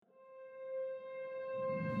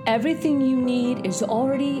Everything you need is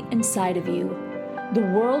already inside of you. The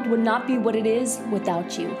world would not be what it is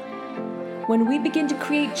without you. When we begin to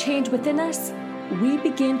create change within us, we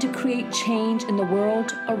begin to create change in the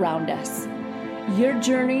world around us. Your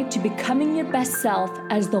journey to becoming your best self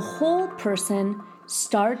as the whole person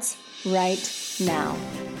starts right now.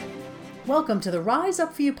 Welcome to the Rise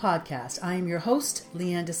Up For You podcast. I am your host,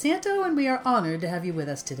 Leanne DeSanto, and we are honored to have you with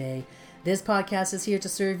us today. This podcast is here to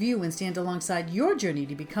serve you and stand alongside your journey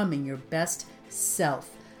to becoming your best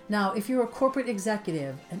self. Now, if you're a corporate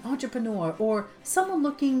executive, an entrepreneur, or someone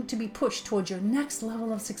looking to be pushed towards your next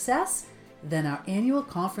level of success, then our annual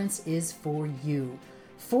conference is for you.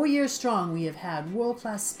 4 years strong, we have had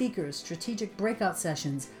world-class speakers, strategic breakout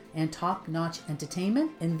sessions, and top-notch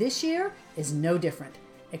entertainment, and this year is no different,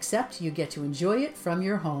 except you get to enjoy it from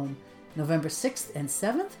your home. November 6th and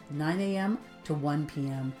 7th, 9 a.m. to 1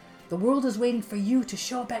 p.m. The world is waiting for you to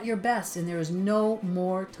show up at your best, and there is no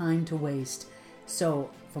more time to waste. So,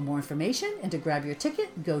 for more information and to grab your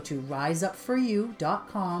ticket, go to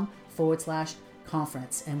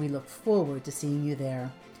riseupforyou.com/conference, and we look forward to seeing you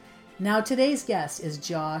there. Now, today's guest is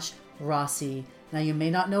Josh Rossi. Now, you may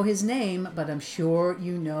not know his name, but I'm sure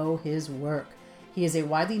you know his work. He is a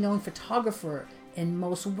widely known photographer and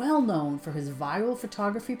most well known for his viral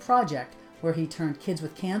photography project where he turned kids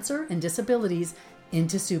with cancer and disabilities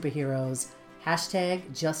into superheroes.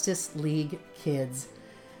 Hashtag Justice League Kids.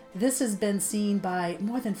 This has been seen by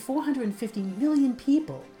more than 450 million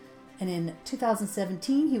people. And in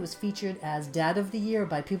 2017, he was featured as Dad of the Year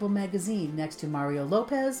by People magazine next to Mario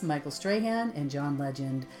Lopez, Michael Strahan, and John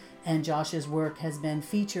Legend. And Josh's work has been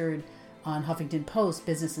featured on Huffington Post,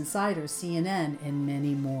 Business Insider, CNN, and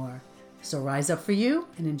many more. So rise up for you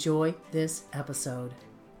and enjoy this episode.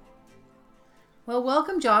 Well,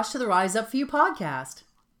 welcome, Josh, to the Rise Up For You podcast.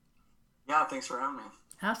 Yeah, thanks for having me.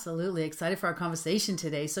 Absolutely. Excited for our conversation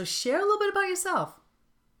today. So share a little bit about yourself.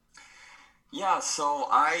 Yeah, so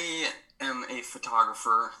I am a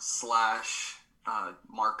photographer slash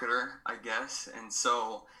marketer, I guess. And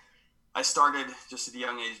so I started just at a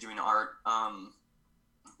young age doing art.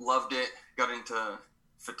 Loved it, got into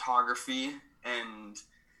photography, and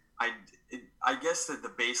I guess that the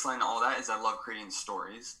baseline of all that is I love creating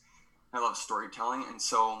stories. I love storytelling, and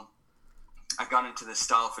so I got into this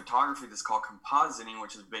style of photography that's called compositing,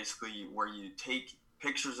 which is basically where you take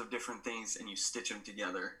pictures of different things and you stitch them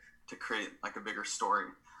together to create like a bigger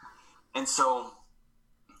story. And so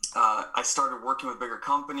I started working with bigger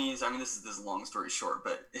companies. I mean, this is a long story short,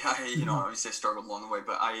 but obviously I struggled along the way,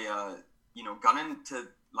 but I got into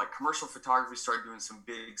like commercial photography, started doing some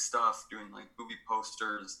big stuff, doing like movie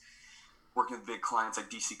posters, working with big clients like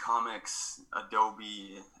DC Comics,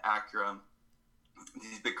 Adobe, Acura,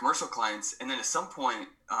 these big commercial clients. And then at some point,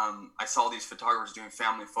 I saw these photographers doing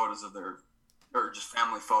family photos of their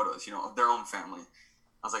own family.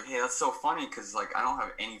 I was like, hey, that's so funny because like I don't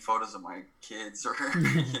have any photos of my kids or,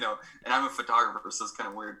 and I'm a photographer, so it's kind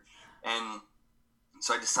of weird. And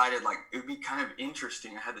so I decided like it would be kind of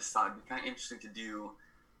interesting. I had this thought, it'd be kind of interesting to do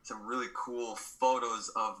some really cool photos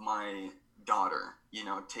of my daughter,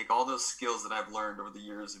 take all those skills that I've learned over the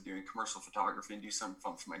years of doing commercial photography and do something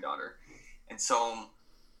fun for my daughter. And so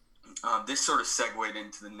this sort of segued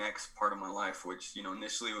into the next part of my life, which,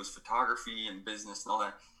 initially was photography and business and all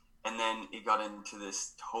that. And then it got into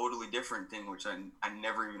this totally different thing, which I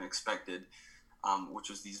never even expected, which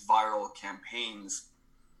was these viral campaigns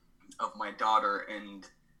of my daughter and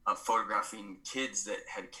photographing kids that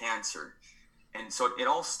had cancer. And so it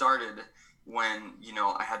all started when,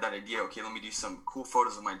 I had that idea, okay, let me do some cool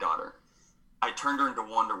photos of my daughter. I turned her into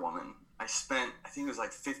Wonder Woman. I spent, I think it was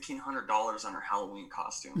like $1,500 on her Halloween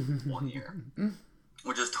costume 1 year,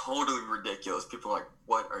 which is totally ridiculous. People are like,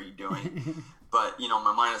 what are you doing? But, in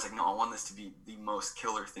my mind, I was like, no, I want this to be the most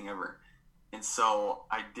killer thing ever. And so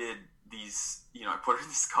I did these, I put her in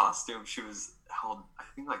this costume. She was held, I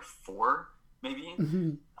think like 4, maybe.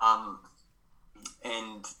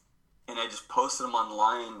 And I just posted them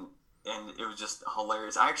online, and it was just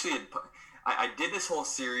hilarious. I actually I did this whole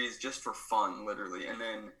series just for fun, literally. And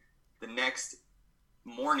then the next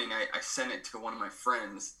morning, I sent it to one of my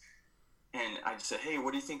friends, and I just said, hey,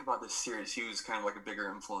 what do you think about this series? He was kind of like a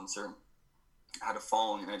bigger influencer, had a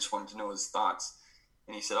following, and I just wanted to know his thoughts.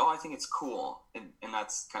 And he said, oh, I think it's cool. And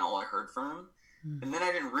that's kind of all I heard from him. And then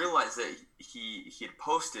I didn't realize that he had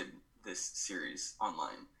posted this series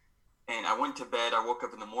online. And I went to bed, I woke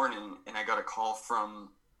up in the morning, and I got a call from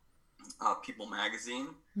People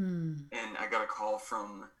magazine, and I got a call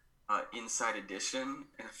from Inside Edition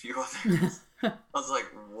and a few others. I was like,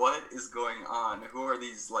 what is going on? Who are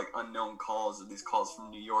these like unknown calls, or these calls from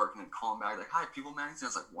New York, and then calling back like, hi, People Magazine. I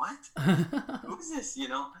was like, what? Who is this?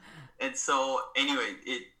 And so anyway,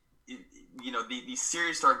 it these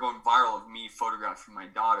series started going viral of me photographing my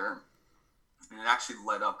daughter, and it actually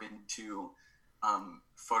led up into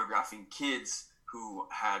photographing kids who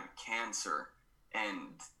had cancer,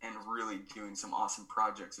 and really doing some awesome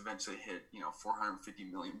projects. Eventually hit 450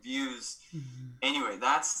 million views. Mm-hmm. Anyway,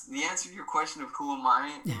 that's the answer to your question of who am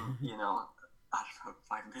I. I don't know,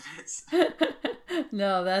 5 minutes.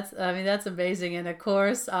 No, that's amazing. And of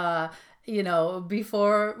course,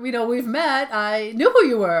 before we've met, I knew who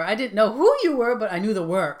you were. I didn't know who you were, but I knew the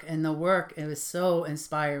work, and it was so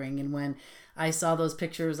inspiring. And when I saw those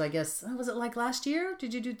pictures, I guess, was it like last year?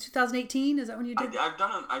 Did you do 2018? Is that when you did? I've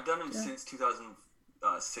done them since 2016.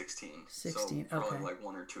 16, so probably like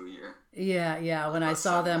 1 or 2 a year. Yeah. When I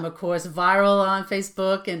saw them, of course, viral on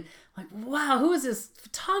Facebook, and like, wow, who is this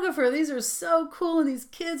photographer? These are so cool, and these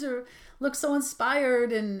kids look so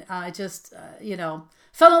inspired, and I just,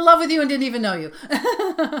 fell in love with you and didn't even know you.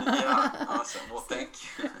 Yeah, awesome. Well, thank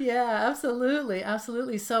you. Yeah, absolutely.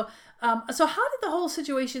 So how did the whole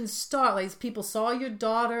situation start? Like, people saw your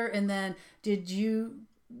daughter, and then did you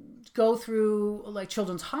go through like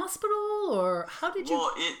Children's Hospital, or how did you?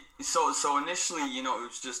 Well, so initially, it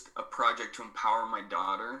was just a project to empower my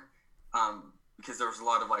daughter, because there was a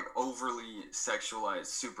lot of like overly sexualized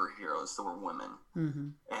superheroes that were women, mm-hmm.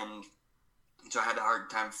 and so I had a hard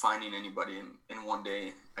time finding anybody. And one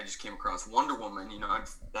day I just came across Wonder Woman.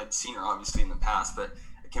 I'd seen her obviously in the past, but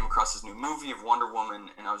I came across this new movie of Wonder Woman,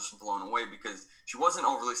 and I was just blown away because she wasn't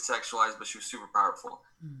overly sexualized, but she was super powerful.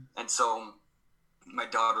 Mm. And so my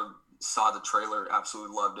daughter saw the trailer,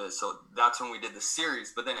 absolutely loved it. So that's when we did the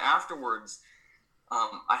series. But then afterwards,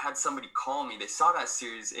 I had somebody call me. They saw that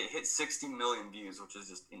series. It hit 60 million views, which is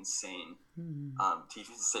just insane to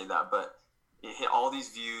even say that. But it hit all these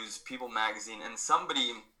views, People Magazine, and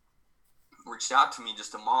somebody reached out to me,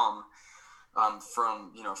 just a mom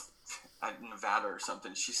from Nevada or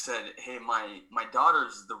something. She said, "Hey, my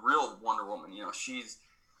daughter's the real Wonder Woman. She's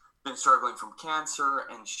been struggling from cancer,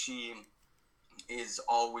 and she is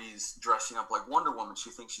always dressing up like Wonder Woman.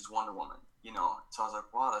 She thinks she's Wonder Woman." So I was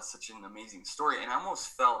like, wow, that's such an amazing story. And I almost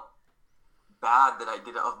felt bad that I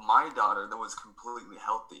did it of my daughter that was completely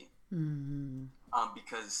healthy,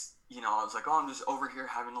 because I was like, oh, I'm just over here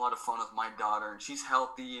having a lot of fun with my daughter, and she's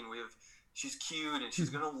healthy, and she's cute, and she's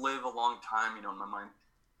going to live a long time, in my mind.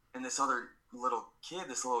 And this other little kid,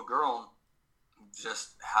 this little girl,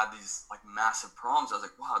 just had these like massive problems. I was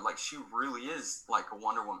like, wow, like she really is like a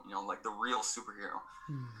Wonder Woman, like the real superhero.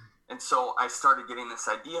 And so I started getting this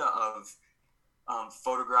idea of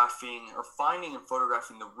photographing or finding and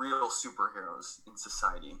photographing the real superheroes in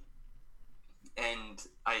society. And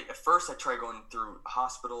at first I tried going through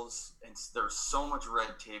hospitals, and there was so much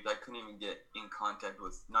red tape that I couldn't even get in contact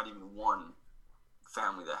with not even one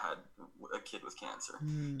family that had a kid with cancer.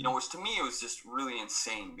 Which to me, it was just really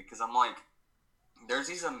insane, because I'm like, there's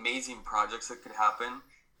these amazing projects that could happen,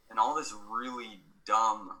 and all this really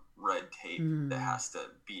dumb red tape that has to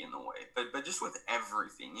be in the way. But just with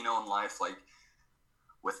everything, in life, like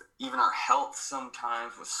with even our health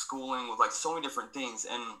sometimes, with schooling, with like so many different things.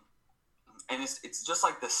 And it's just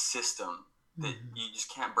like the system that you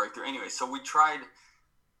just can't break through. Anyway, so we tried,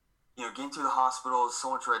 getting through the hospital,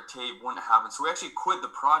 so much red tape, wouldn't happen. So we actually quit the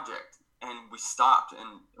project, and we stopped,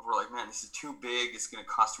 and we're like, man, this is too big. It's going to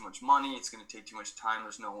cost too much money. It's going to take too much time.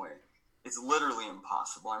 There's no way. It's literally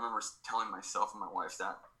impossible. I remember telling myself and my wife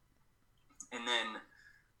that. And then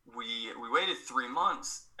we waited 3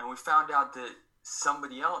 months, and we found out that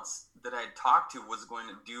somebody else that I had talked to was going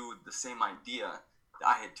to do the same idea that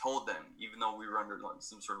I had told them, even though we were under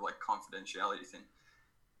some sort of like confidentiality thing.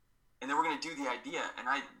 And they were going to do the idea, and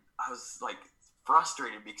I was like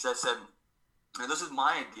frustrated, because I said, this is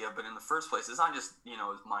my idea, but in the first place, it's not just, it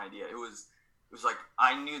was my idea. It was like,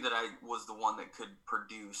 I knew that I was the one that could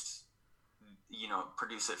produce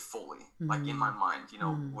it fully, like in my mind,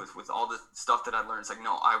 with all the stuff that I learned. It's like,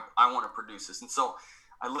 no, I want to produce this. And so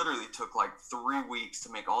I literally took like 3 weeks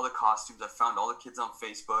to make all the costumes. I found all the kids on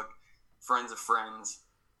Facebook, friends of friends,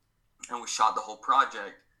 and we shot the whole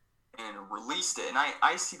project and released it. And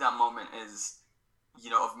I see that moment as,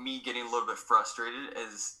 of me getting a little bit frustrated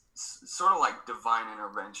as sort of like divine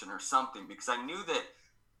intervention or something, because I knew that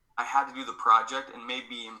I had to do the project, and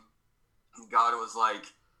maybe God was like,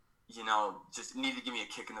 just needed to give me a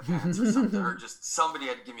kick in the pants or something, or just somebody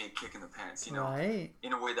had to give me a kick in the pants, right,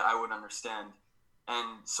 in a way that I would understand.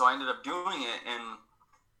 And so I ended up doing it, and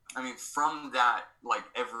I mean, from that, like,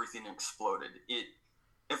 everything exploded. It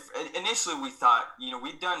if initially we thought,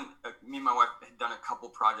 we'd done, me and my wife had done a couple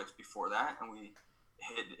projects before that, and we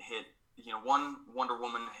hit one Wonder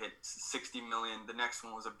Woman hit 60 million. The next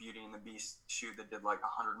one was a Beauty and the Beast shoot that did like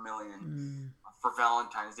 100 million for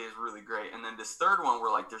Valentine's Day. Is really great. And then this third one,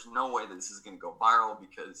 we're like, there's no way that this is going to go viral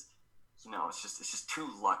because, it's just too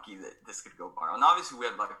lucky that this could go viral. And obviously we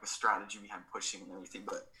had like a strategy behind pushing and everything,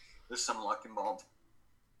 but there's some luck involved.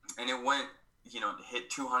 And it went, hit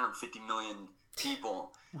 250 million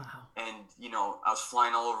people. Wow. And, I was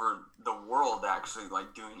flying all over the world actually,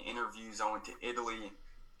 like doing interviews. I went to Italy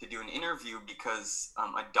to do an interview because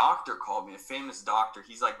a doctor called me, a famous doctor.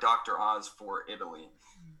 He's like Dr. Oz for Italy.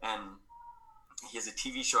 And he has a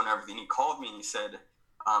TV show and everything. He called me and he said,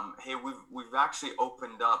 hey, we've actually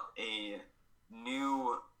opened up a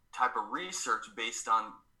new type of research based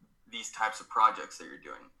on these types of projects that you're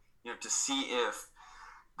doing, to see if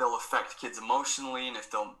they'll affect kids emotionally and if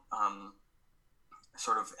they'll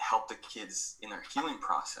sort of help the kids in their healing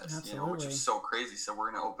process, which is so crazy. So we're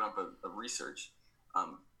going to open up a research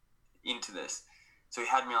into this. So he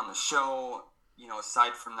had me on the show.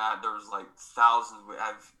 Aside from that, there was like thousands. We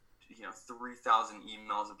have 3,000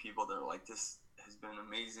 emails of people that are like, this has been an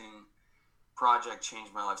amazing project,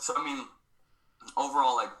 changed my life. So I mean,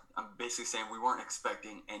 overall, like, I'm basically saying we weren't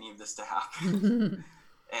expecting any of this to happen.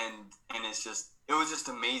 and it was just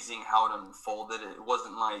amazing how it unfolded. It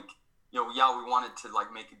wasn't like, we wanted to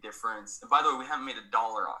like make a difference. And by the way, we haven't made $1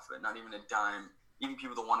 off of it, not even a dime. Even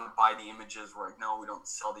people that want to buy the images were like, no, we don't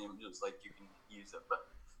sell the images, like you can use it. But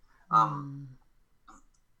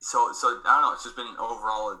so I don't know, it's just been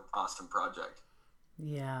overall an awesome project.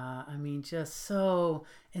 Yeah, I mean, just so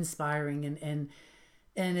inspiring, and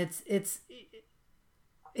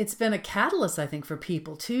it's been a catalyst, I think, for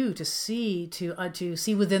people too, to see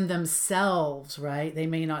within themselves, right? They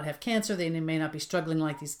may not have cancer, they may not be struggling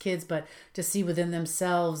like these kids, but to see within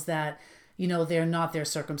themselves that, they're not their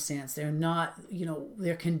circumstance, they're not,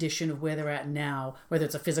 their condition of where they're at now, whether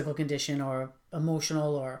it's a physical condition or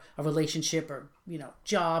emotional or a relationship or,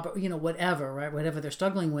 job or, whatever, right? Whatever they're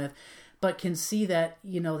struggling with, but can see that,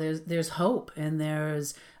 there's hope and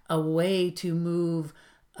there's a way to move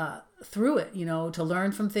through it, to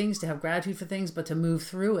learn from things, to have gratitude for things, but to move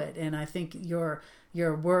through it. And I think your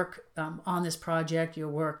work on this project, your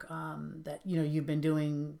work that, you've been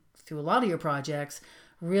doing through a lot of your projects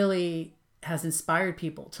really has inspired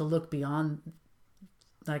people to look beyond,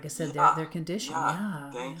 like I said, their condition.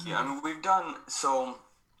 Thank you. I mean, we've done so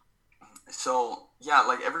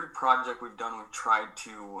like every project we've done, we've tried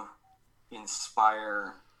to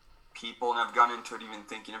inspire people, and I've gone into it even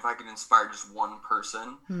thinking if I could inspire just one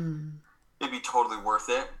person, it'd be totally worth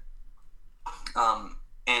it.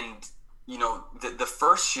 And the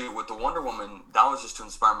first shoot with the Wonder Woman, that was just to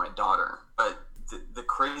inspire my daughter. But the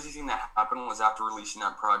crazy thing that happened was after releasing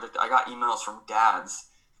that project, I got emails from dads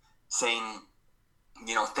saying,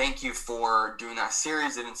 thank you for doing that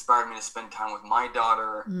series. It inspired me to spend time with my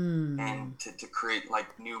daughter and to create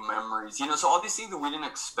like new memories. So all these things that we didn't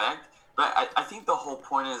expect. But I think the whole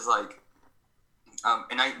point is like,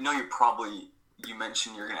 and I know you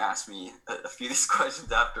mentioned you're going to ask me a few of these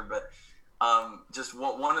questions after, but just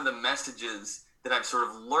one of the messages that I've sort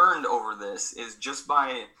of learned over this is just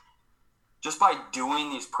by doing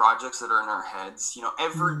these projects that are in our heads,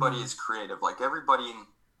 everybody is creative. Like everybody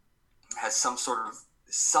has some sort of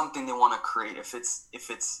something they want to create. If it's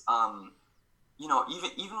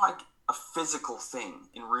even like a physical thing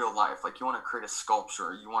in real life, like you want to create a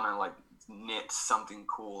sculpture, you want to like knit something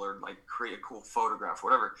cool or like create a cool photograph,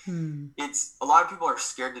 whatever. It's a lot of people are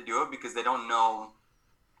scared to do it because they don't know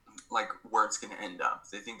like where it's going to end up.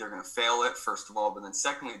 They think they're going to fail it, first of all, but then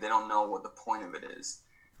secondly, they don't know what the point of it is.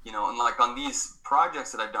 And like on these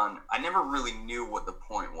projects that I've done, I never really knew what the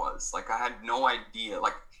point was. Like I had no idea.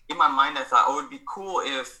 Like in my mind, I thought, it'd be cool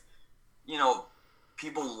if,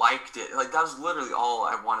 people liked it. Like that was literally all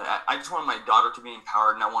I wanted. I just wanted my daughter to be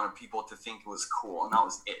empowered, and I wanted people to think it was cool, and that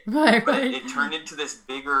was it. Right. It turned into this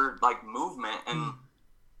bigger like movement, and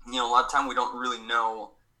a lot of time we don't really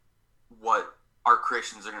know what our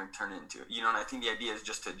creations are going to turn into. And I think the idea is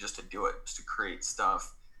just to do it, just to create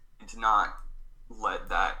stuff, and to not let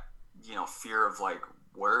that fear of like,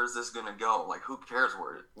 where is this going to go? Like who cares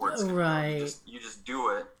where it's going to go? You just do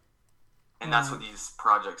it. And that's what these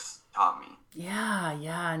projects taught me.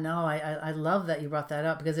 Yeah. No, I love that you brought that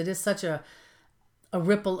up because it is such a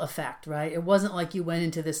ripple effect, right? It wasn't like you went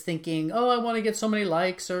into this thinking, I want to get so many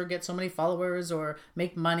likes or get so many followers or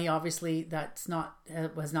make money. Obviously, has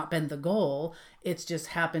not been the goal. It's just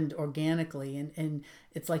happened organically. And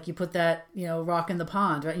it's like you put that, rock in the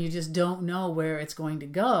pond, right? You just don't know where it's going to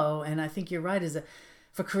go. And I think you're right.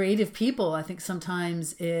 for creative people, I think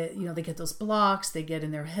sometimes they get those blocks, they get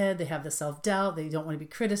in their head, they have the self-doubt, they don't want to be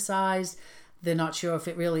criticized, they're not sure if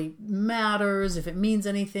it really matters, if it means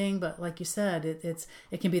anything. But like you said, it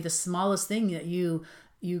can be the smallest thing that you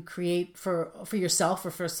create for yourself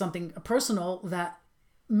or for something personal that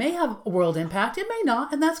may have a world impact. It may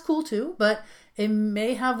not, and that's cool too, but it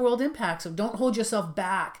may have world impact. So don't hold yourself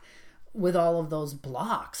back with all of those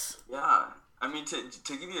blocks. Yeah. I mean, to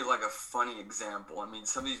give you like a funny example, I mean,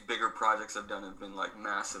 some of these bigger projects I've done have been like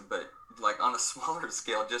massive, but like on a smaller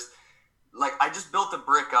scale, just like I just built a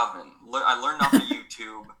brick oven. I learned off of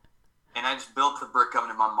YouTube, and I just built the brick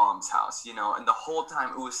oven in my mom's house, and the whole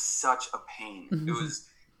time it was such a pain.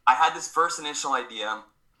 I had this first initial idea.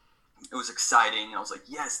 It was exciting. And I was like,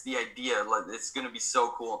 yes, the idea, it's going to be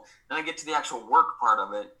so cool. Then I get to the actual work part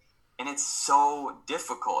of it, and it's so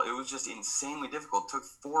difficult. It was just insanely difficult. It took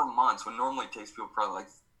 4 months when normally it takes people probably like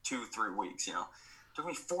 2-3 weeks, It took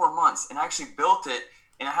me 4 months, and I actually built it,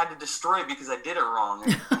 and I had to destroy it because I did it wrong,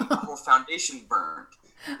 and the whole foundation burned.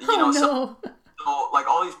 No. So like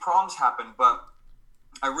all these problems happened, but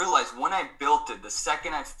I realized when I built it, the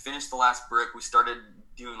second I finished the last brick, we started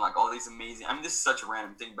doing like all these amazing, I mean, this is such a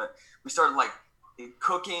random thing, but we started like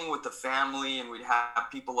cooking with the family, and we'd have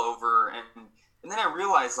people over, and then I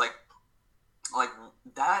realized like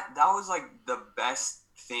that was like the best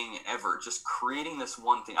thing ever, just creating this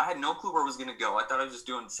one thing. I had no clue where it was going to go. I thought I was just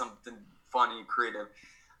doing something funny, creative,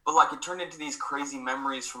 but like it turned into these crazy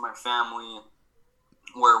memories for my family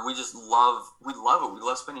where we love it. We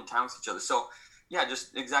love spending time with each other. So yeah,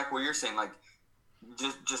 just exactly what you're saying, like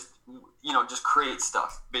just create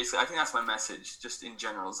stuff. Basically, I think that's my message just in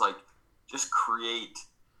general, is like just create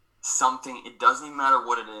something. It doesn't even matter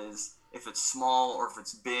what it is, if it's small or if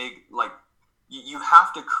it's big. Like you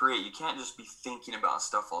have to create. You can't just be thinking about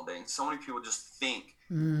stuff all day. And so many people just think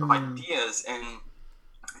of ideas, and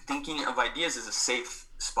thinking of ideas is a safe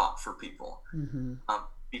spot for people,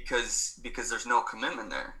 because there's no commitment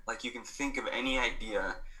there. Like you can think of any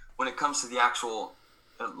idea. When it comes to the actual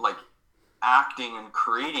like acting and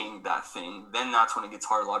creating that thing, then that's when it gets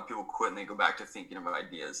hard. A lot of people quit and they go back to thinking about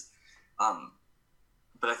ideas.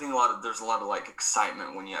 But I think there's a lot of like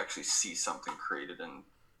excitement when you actually see something created, and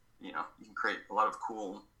you can create a lot of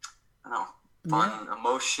cool, fun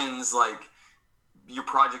emotions. Like your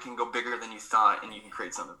project can go bigger than you thought, and you can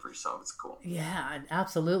create something for yourself. It's cool. Yeah,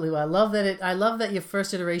 absolutely. Well, I love that your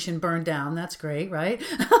first iteration burned down. That's great, right?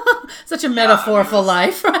 Such a metaphor for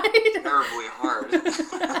life, right? Terribly hard.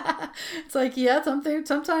 It's like,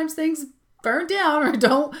 sometimes things burn down or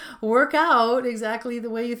don't work out exactly the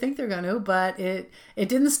way you think they're going to, but it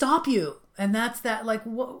didn't stop you. And that's that, like,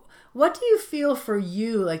 what do you feel for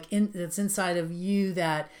you, like that's inside of you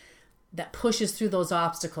that pushes through those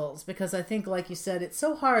obstacles? Because I think, like you said, it's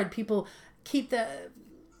so hard. People keep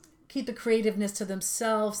the creativeness to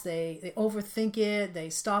themselves. They overthink it. They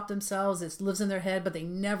stop themselves. It lives in their head, but they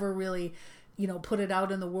never really, put it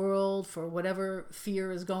out in the world for whatever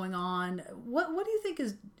fear is going on. What do you think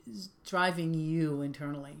is driving you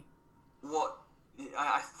internally? Well,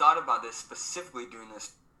 I thought about this specifically doing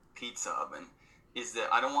this pizza oven, is that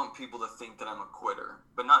I don't want people to think that I'm a quitter,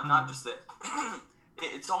 but not just that.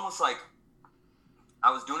 It's almost like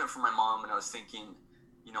I was doing it for my mom, and I was thinking,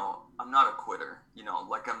 I'm not a quitter,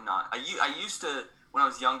 like I'm not. I used to, when I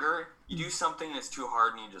was younger, you do something and it's too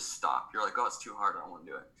hard and you just stop. You're like, oh, it's too hard, I don't want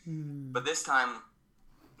to do it. But this time,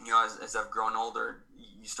 as I've grown older,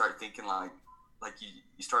 you start thinking like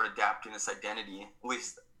you start adapting this identity. At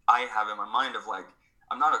least I have in my mind of like,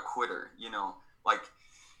 I'm not a quitter, like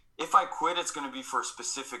if I quit, it's going to be for a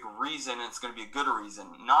specific reason, and it's going to be a good reason,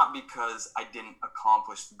 not because I didn't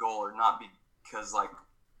accomplish the goal, or not because like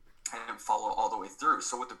I didn't follow all the way through.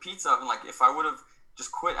 So with the pizza oven, like if I would have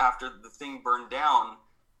just quit after the thing burned down,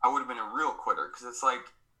 I would have been a real quitter, because it's like,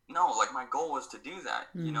 no, like my goal was to do that,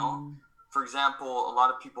 For example, a lot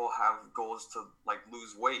of people have goals to like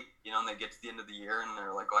lose weight, and they get to the end of the year and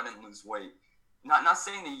they're like, oh, I didn't lose weight. Not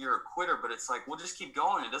saying that you're a quitter, but it's like, well, just keep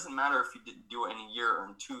going. It doesn't matter if you didn't do it in a year or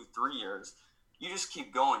in 2-3 years. You just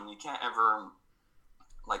keep going. You can't ever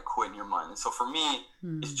like quit in your mind. And so for me,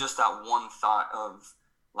 it's just that one thought of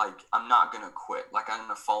like, I'm not going to quit. Like I'm going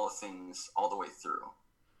to follow things all the way through.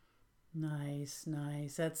 Nice.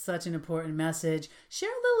 That's such an important message. Share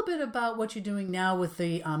a little bit about what you're doing now with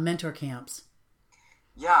the mentor camps.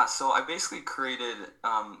 Yeah, so I basically created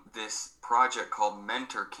this project called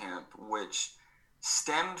Mentor Camp, which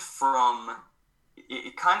stemmed from,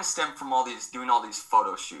 it kind of stemmed from doing all these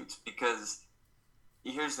photo shoots, because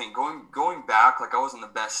here's the thing, going back, like I wasn't the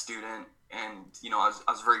best student, and, I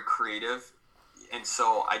was very creative. And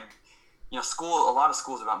so a lot of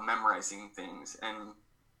school is about memorizing things. And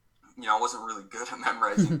I wasn't really good at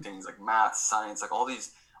memorizing things like math, science, like all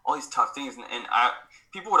these tough things. And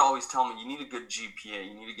people would always tell me, you need a good GPA,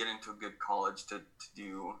 you need to get into a good college to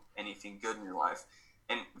do anything good in your life.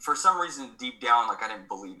 And for some reason, deep down, like I didn't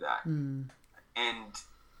believe that.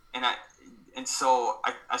 And so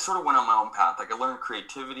I sort of went on my own path. Like I learned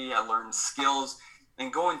creativity, I learned skills,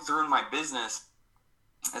 and going through in my business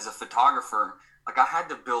as a photographer, like I had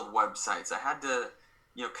to build websites. I had to,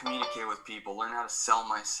 communicate with people, learn how to sell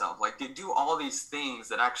myself, like to do all these things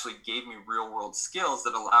that actually gave me real world skills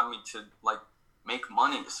that allowed me to like make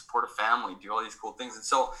money, to support a family, do all these cool things. And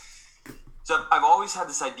so I've always had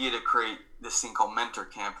this idea to create this thing called Mentor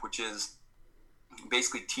Camp, which is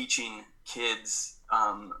basically teaching kids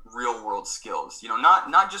real world skills,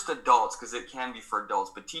 not just adults, because it can be for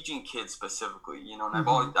adults, but teaching kids specifically, and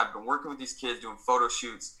I've been working with these kids doing photo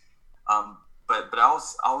shoots. But I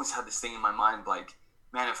always had this thing in my mind, like,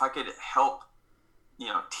 man, if I could help,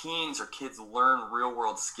 teens or kids learn real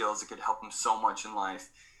world skills, it could help them so much in life.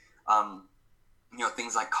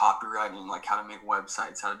 Things like copywriting, like how to make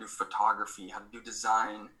websites, how to do photography, how to do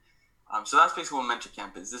design. So that's basically what Mentor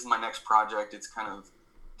Camp is. This is my next project. It's kind of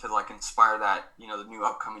to like inspire that, the new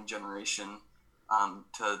upcoming generation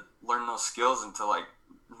to learn those skills and to like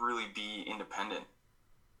really be independent.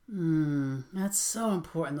 That's so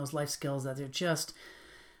important, those life skills that they're just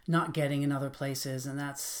not getting in other places. And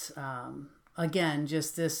that's, again,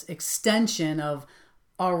 just this extension of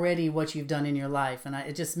already what you've done in your life. And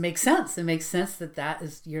it just makes sense. It makes sense that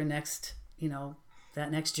is your next,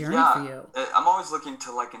 that next journey for you. I'm always looking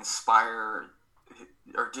to like inspire,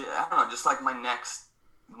 or I don't know, just like my next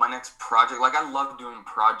project. Like I love doing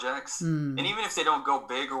projects, and even if they don't go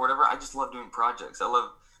big or whatever, I just love doing projects. I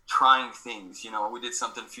love trying things. We did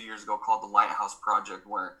something a few years ago called the Lighthouse Project,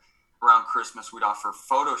 where around Christmas we'd offer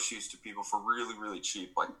photo shoots to people for really, really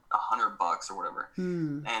cheap, like $100 or whatever.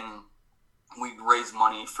 And we'd raise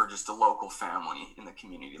money for just a local family in the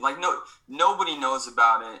community. Like nobody knows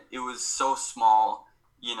about it. It was so small,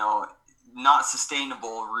 not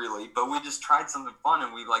sustainable really, but we just tried something fun,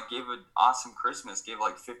 and we like gave an awesome Christmas, gave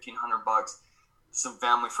like $1,500 some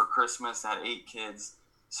family for Christmas that had 8 kids.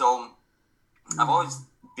 So I've always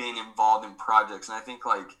been involved in projects, and I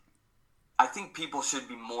think people should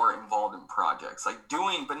be more involved in projects, like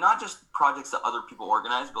doing, but not just projects that other people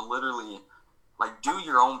organize, but literally like do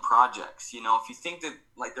your own projects. If you think that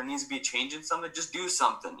like there needs to be a change in something, just do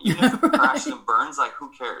something. Even if it crashes and burns, like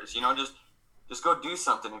who cares? Just go do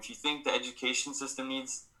something. If you think the education system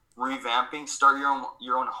needs revamping, start your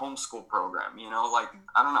own homeschool program. Like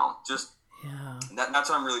I don't know, just that's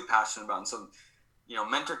what I'm really passionate about. And so,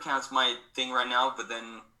 Mentor Camp's my thing right now, but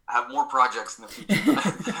then I have more projects in the future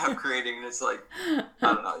that I'm creating, and it's like, I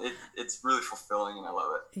don't know, it's really fulfilling, and I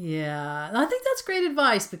love it. Yeah, I think that's great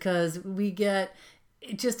advice, because we get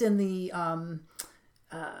just in the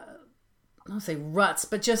I don't say ruts,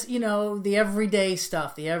 but just, the everyday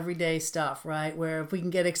stuff, right? Where if we can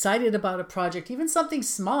get excited about a project, even something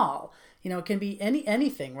small, it can be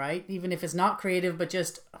anything, right? Even if it's not creative, but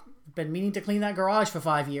just been meaning to clean that garage for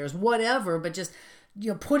 5 years, whatever, but just,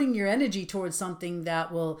 putting your energy towards something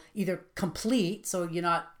that will either complete, so you're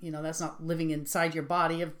not, that's not living inside your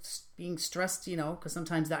body of being stressed, because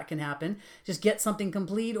sometimes that can happen. Just get something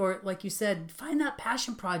complete, or like you said, find that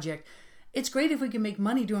passion project. It's great if we can make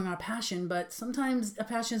money doing our passion, but sometimes a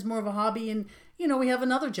passion is more of a hobby, and we have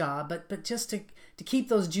another job. But just to keep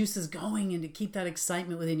those juices going and to keep that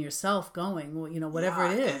excitement within yourself going, whatever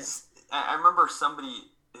it is. I remember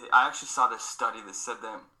I actually saw this study that said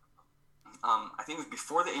that I think it was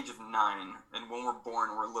before the age of 9, and when we're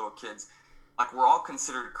born, we're little kids. Like we're all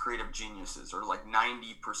considered creative geniuses, or like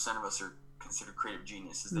 90% of us are considered creative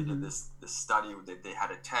geniuses. They did this study where they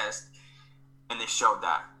had a test, and they showed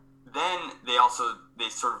that. Then they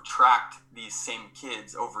sort of tracked these same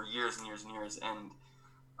kids over years and years and years, and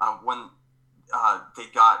when they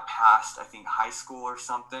got past, I think, high school or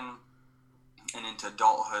something, and into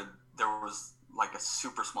adulthood, there was like a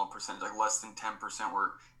super small percentage, like less than 10%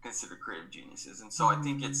 were considered creative geniuses. And so I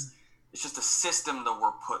think it's just a system that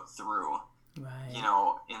we're put through,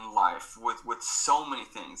 right, in life with so many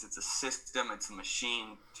things. It's a system, it's a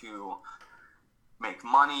machine to make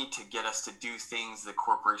money, to get us to do things that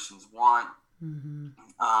corporations want.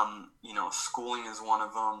 Schooling is one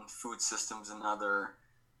of them, food systems another.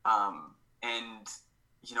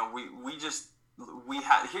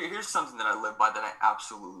 Here's something that I live by that I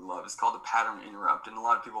absolutely love. It's called the pattern interrupt, and a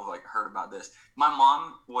lot of people have like heard about this. My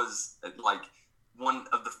mom was like one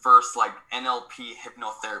of the first like NLP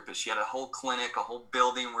hypnotherapists. She had a whole clinic, a whole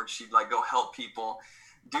building where she'd like go help people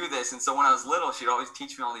do this. And so when I was little, she'd always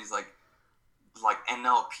teach me all these like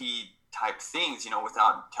NLP type things,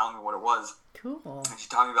 without telling me what it was. Cool. And she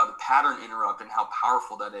taught me about the pattern interrupt and how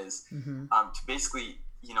powerful that is, to basically,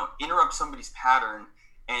 interrupt somebody's pattern.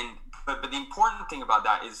 But the important thing about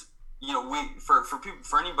that is,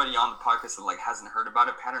 for anybody on the podcast that hasn't heard about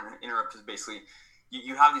it, pattern interrupt is basically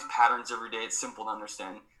you have these patterns every day. It's simple to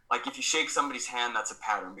understand. Like if you shake somebody's hand, that's a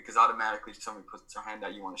pattern because automatically if somebody puts their hand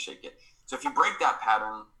out, you want to shake it. So if you break that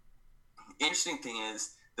pattern, the interesting thing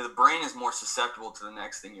is that the brain is more susceptible to the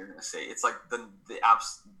next thing you're going to say. It's like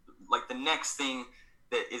the next thing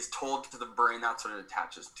that is told to the brain, that's what it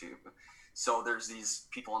attaches to. So there's these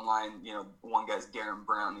people online, one guy's Darren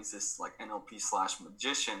Brown. He's this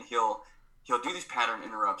NLP/magician. He'll do these pattern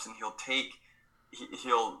interrupts and he'll take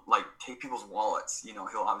people's wallets.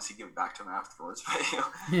 He'll obviously give it back to them afterwards, but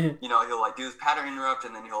he'll do this pattern interrupt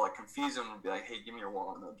and then he'll confuse them and be like, hey, give me your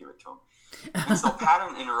wallet, and they'll give it to him. And so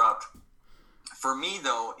pattern interrupt for me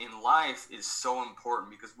though in life is so important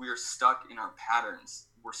because we are stuck in our patterns.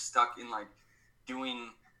 We're stuck in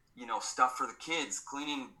doing, stuff for the kids,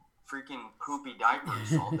 cleaning freaking poopy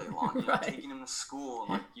diapers all day long, right. Taking them to school,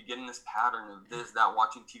 and you get in this pattern of this, that,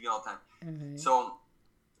 watching TV all the time. Mm-hmm. So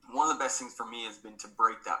one of the best things for me has been to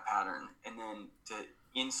break that pattern and then to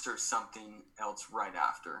insert something else right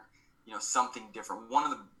after, something different. One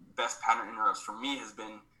of the best pattern interrupts for me has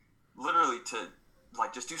been literally to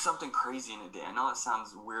just do something crazy in a day. I know that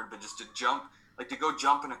sounds weird, but just to jump, to go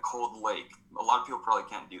jump in a cold lake. A lot of people probably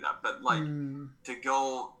can't do that, but to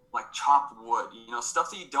go chop wood,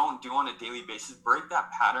 stuff that you don't do on a daily basis, break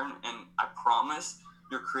that pattern. And I promise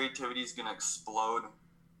your creativity is going to explode.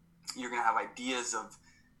 You're going to have ideas of,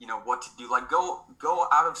 what to do. Go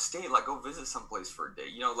out of state, go visit someplace for a day.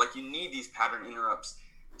 You need these pattern interrupts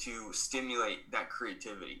to stimulate that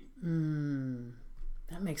creativity.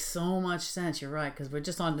 That makes so much sense. You're right, because we're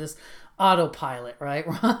just on this autopilot, right?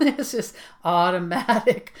 We're on this just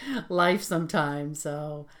automatic life sometimes.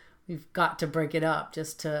 So we've got to break it up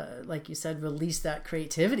just to, like you said, release that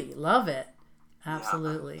creativity. Love it.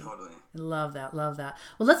 Absolutely. Yeah, totally. Love that. Love that.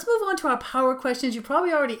 Well, let's move on to our power questions. You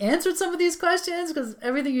probably already answered some of these questions because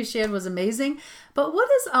everything you shared was amazing. But what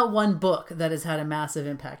is one book that has had a massive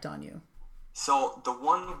impact on you? So the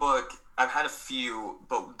one book, I've had a few,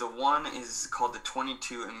 but the one is called The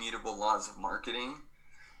 22 Immutable Laws of Marketing.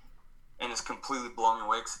 And it's completely blown me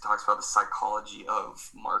away because it talks about the psychology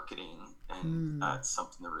of marketing. And that's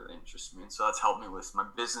something that really interests me. And so that's helped me with my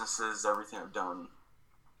businesses, everything I've done.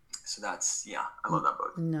 So I love that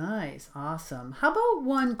book. Nice. Awesome. How about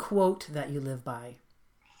one quote that you live by?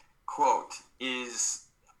 Quote is,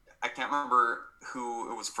 I can't remember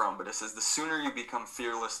who it was from, but it says, the sooner you become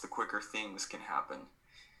fearless, the quicker things can happen.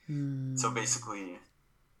 So basically,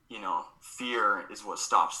 fear is what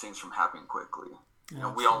stops things from happening quickly.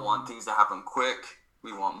 We all want things to happen quick.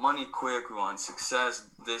 We want money quick. We want success,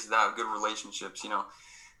 this, that, good relationships. A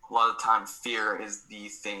lot of the time fear is the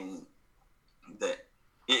thing that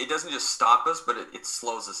it doesn't just stop us, but it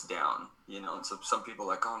slows us down, and so some people are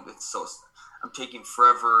like, I'm taking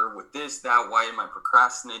forever with this, that, why am I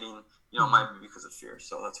procrastinating? It might be because of fear.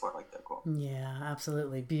 So that's why I like that quote. Yeah,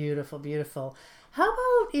 absolutely. Beautiful, beautiful. How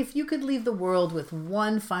about if you could leave the world with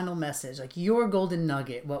one final message, like your golden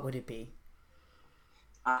nugget, what would it be?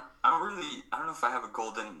 I don't know if I have a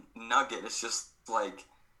golden nugget. It's just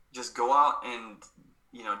just go out and,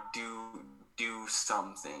 do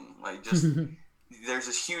something. There's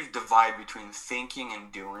this huge divide between thinking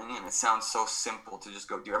and doing, and it sounds so simple to just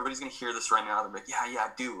go do. Everybody's going to hear this right now. They're like, yeah,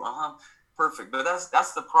 do. Perfect. But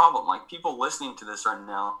that's the problem. People listening to this right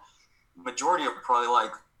now, majority are probably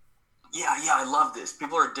like, yeah, I love this.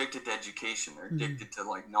 People are addicted to education. They're addicted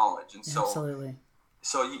to knowledge. And so, absolutely.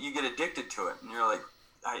 So you get addicted to it and you're like,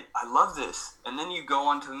 I love this. And then you go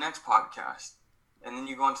on to the next podcast and then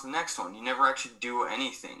you go on to the next one. You never actually do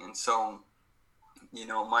anything. And so,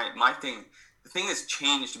 my thing, the thing that's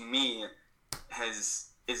changed me is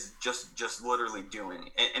just literally doing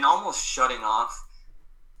and almost shutting off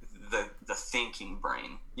the thinking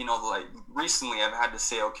brain. Recently I've had to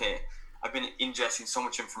say, okay, I've been ingesting so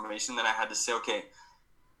much information that I had to say, okay,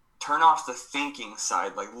 turn off the thinking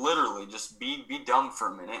side. Literally just be dumb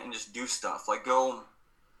for a minute and just do stuff. Go,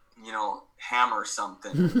 hammer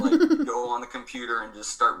something. Go on the computer and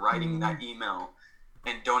just start writing that email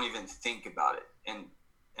and don't even think about it.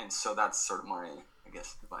 And so that's sort of my, I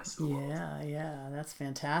guess, advice to the world. Yeah, that's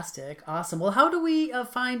fantastic. Awesome. Well, how do we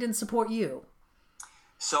find and support you?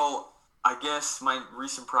 So I guess my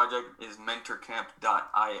recent project is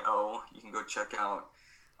mentorcamp.io. You can go check out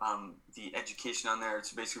the education on there.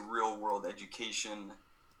 It's basically real world education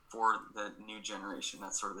for the new generation.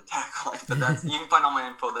 That's sort of the tagline. But you can find all my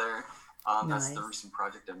info there. That's the recent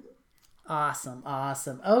project I'm doing. Awesome.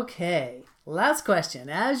 Okay. Last question.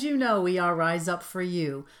 As you know, we are Rise Up For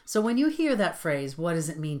You. So when you hear that phrase, what does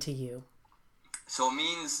it mean to you? So it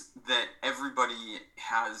means that everybody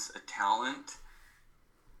has a talent.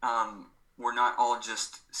 We're not all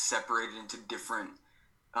just separated into different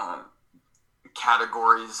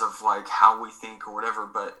categories of like how we think or whatever,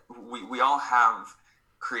 but we all have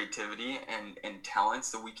creativity and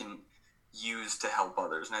talents that we can use to help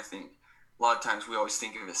others. And I think a lot of times we always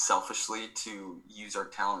think of it selfishly to use our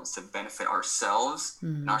talents to benefit ourselves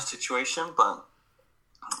in our situation, but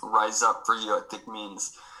Rise Up For You, I think,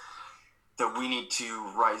 means that we need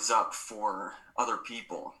to rise up for other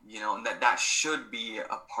people, and that should be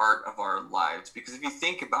a part of our lives. Because if you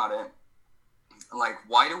think about it, like,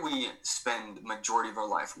 why do we spend the majority of our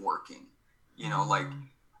life working? We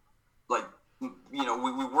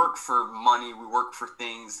work for money, we work for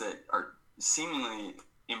things that are seemingly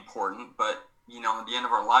important, but, at the end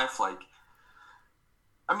of our life,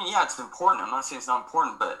 it's important. I'm not saying it's not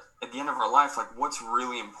important, but at the end of our life, like, what's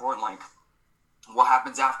really important? Like, what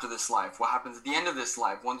happens after this life? What happens at the end of this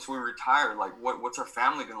life? Once we retire, like, what's our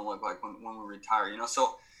family going to look like when we retire?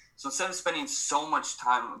 So instead of spending so much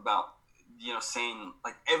time about, saying,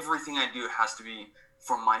 like, everything I do has to be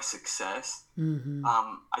for my success,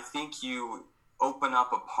 I think you open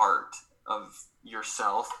up a part of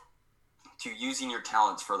yourself to using your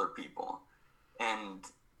talents for other people and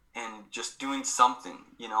just doing something,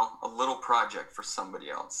 a little project for somebody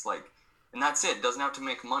else. Like, and that's it. It doesn't have to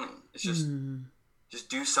make money. It's just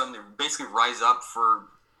do something, basically rise up for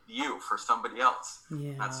you, for somebody else.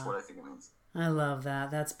 Yeah. That's what I think it means. I love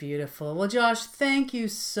that. That's beautiful. Well, Josh, thank you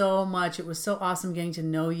so much. It was so awesome getting to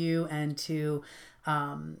know you and to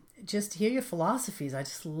just hear your philosophies. I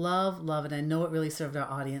just love it. I know it really served our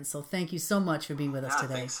audience. So thank you so much for being with us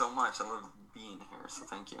today. Thanks so much. I love being here. So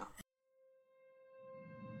thank you.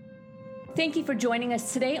 Thank you for joining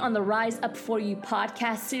us today on the Rise Up For You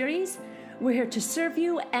podcast series. We're here to serve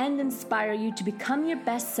you and inspire you to become your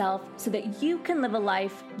best self so that you can live a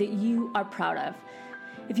life that you are proud of.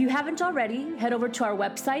 If you haven't already, head over to our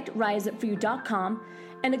website, riseupforyou.com,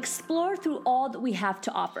 and explore through all that we have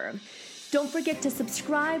to offer. Don't forget to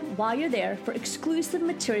subscribe while you're there for exclusive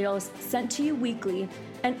materials sent to you weekly,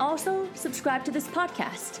 and also subscribe to this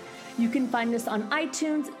podcast. You can find us on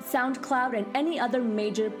iTunes, SoundCloud, and any other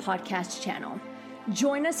major podcast channel.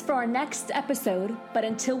 Join us for our next episode, but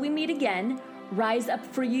until we meet again, rise up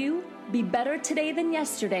for you, be better today than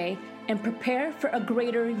yesterday, and prepare for a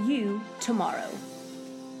greater you tomorrow.